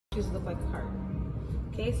just look like a heart.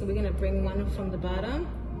 Okay, so we're gonna bring one from the bottom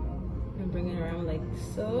and bring it around like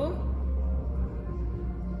so.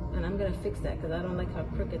 And I'm gonna fix that because I don't like how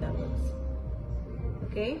crooked that looks.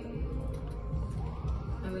 Okay,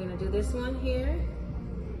 and we're gonna do this one here,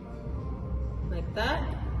 like that.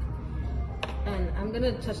 And I'm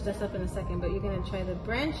gonna touch this up in a second, but you're gonna try the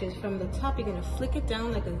branches from the top. You're gonna flick it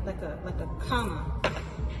down like a comma.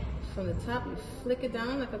 From the top, you flick it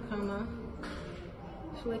down like a comma.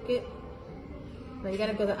 Flick it. Now you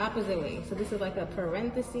gotta go the opposite way. So this is like a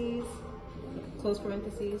parentheses, close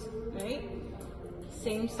parentheses, right?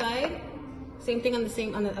 Same side, same thing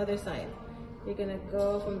on the other side. You're gonna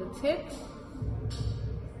go from the tip,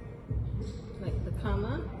 like the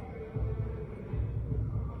comma.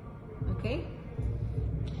 Okay.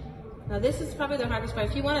 Now this is probably the hardest part.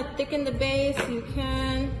 If you want to thicken the base, you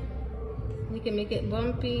can. You can make it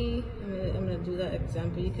bumpy. I'm gonna do that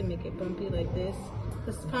example. You can make it bumpy like this,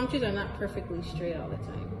 because palm trees are not perfectly straight all the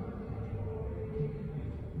time.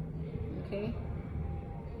 Okay.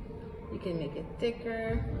 You can make it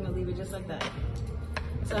thicker. I'm gonna leave it just like that.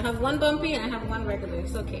 So I have one bumpy and I have one regular.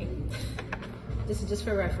 It's okay. This is just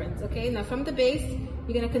for reference. Okay. Now from the base,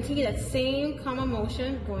 you're gonna continue that same comma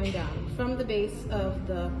motion going down from the base of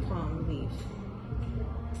the palm leaf.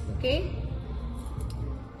 Okay.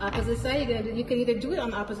 Opposite side, you can either do it on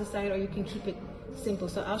the opposite side or you can keep it simple.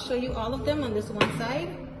 So I'll show you all of them on this one side,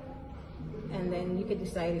 and then you can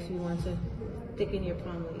decide if you want to thicken your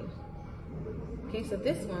palm leaf. Okay, so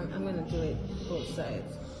this one, I'm gonna do it both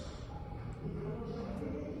sides.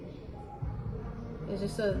 It's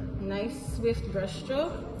just a nice swift brush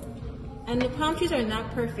stroke. And the palm trees are not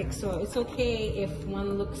perfect, so it's okay if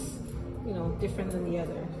one looks, you know, different than the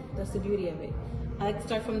other. That's the beauty of it. I like to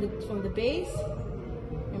start from the base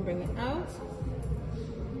and bring it out.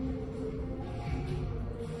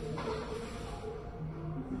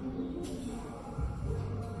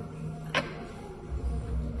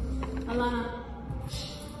 Eliana.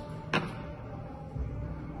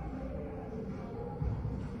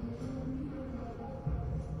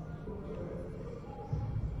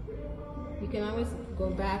 You can always go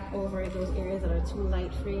back over those areas that are too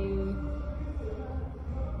light for you.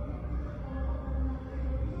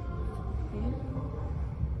 Okay.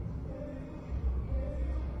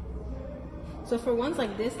 So for ones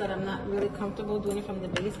like this that I'm not really comfortable doing it from the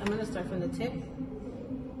base, I'm gonna start from the tip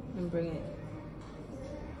and bring it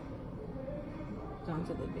down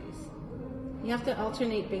to the base. You have to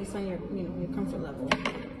alternate based on your, you know, your comfort level.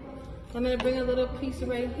 So I'm gonna bring a little piece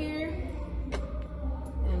right here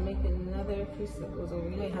and make another piece that goes over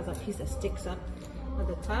here. It has a piece that sticks up at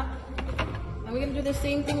the top. And we're gonna do the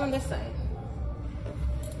same thing on this side.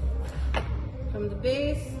 From the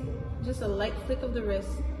base, just a light flick of the wrist,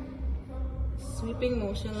 sweeping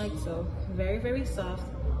motion like so, very, very soft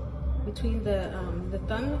between the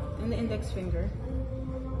thumb and the index finger,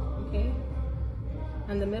 okay?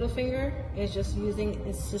 And the middle finger is just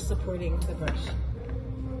supporting the brush.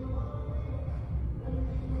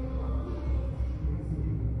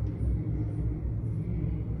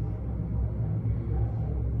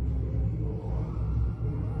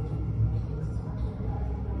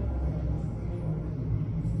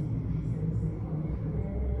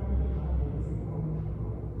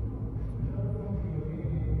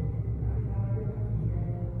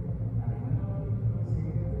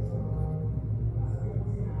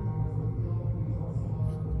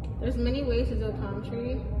 There's many ways to do a palm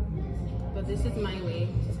tree, but this is my way.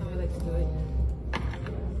 This is how I like to do it.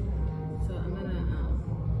 So I'm gonna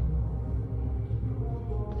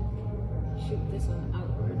shoot this one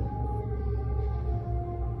outward.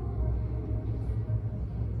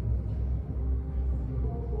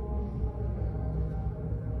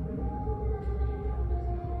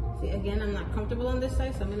 See, again, I'm not comfortable on this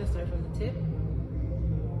side, so I'm gonna start from the tip.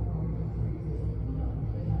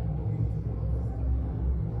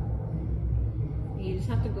 You just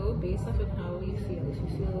have to go based off of how you feel. If you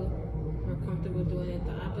feel more comfortable doing it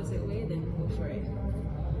the opposite way, then go for it.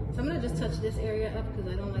 So I'm gonna just touch this area up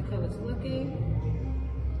because I don't like how it's looking.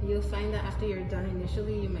 You'll find that after you're done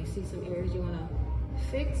initially, you might see some areas you wanna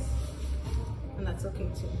fix, and that's okay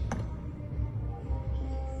too.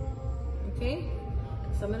 Okay?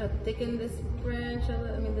 So I'm gonna thicken this branch a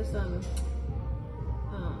little,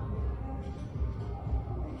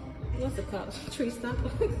 what's it called? Tree stump?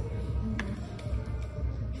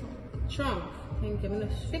 Trunk. Thank you. I'm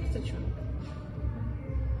gonna fix the trunk.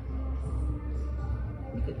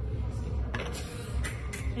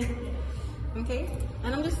 Okay,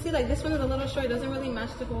 and I'm just see like this one is a little short. It doesn't really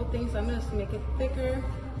match the whole thing, so I'm gonna make it thicker.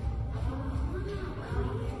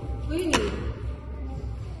 What do you need,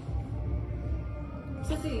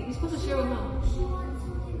 Sissy? You're supposed to share with mom. She wants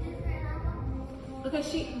something different. Okay,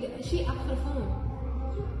 she asked for the phone.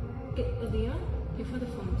 Get Leah, give her the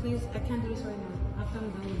phone. Please, I can't do this right now. After I'm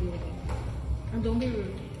done with you. And don't be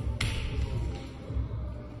rude.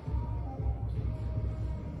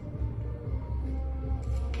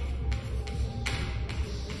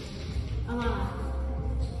 Alana.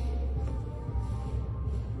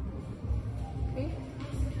 Okay.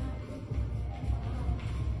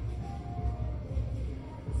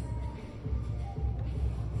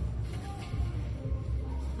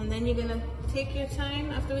 And then you're gonna take your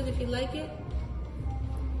time afterwards if you like it.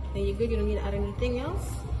 Then you're good, you don't need to add anything else.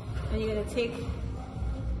 And you're gonna take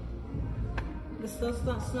this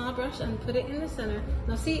little small brush and put it in the center.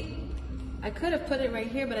 Now see, I could have put it right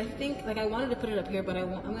here, but I think, like I wanted to put it up here, but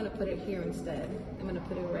I'm gonna put it here instead. I'm gonna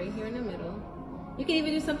put it right here in the middle. You can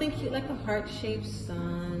even do something cute like a heart-shaped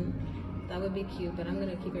sun. That would be cute, but I'm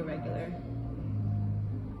gonna keep it regular.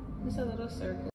 Just a little circle.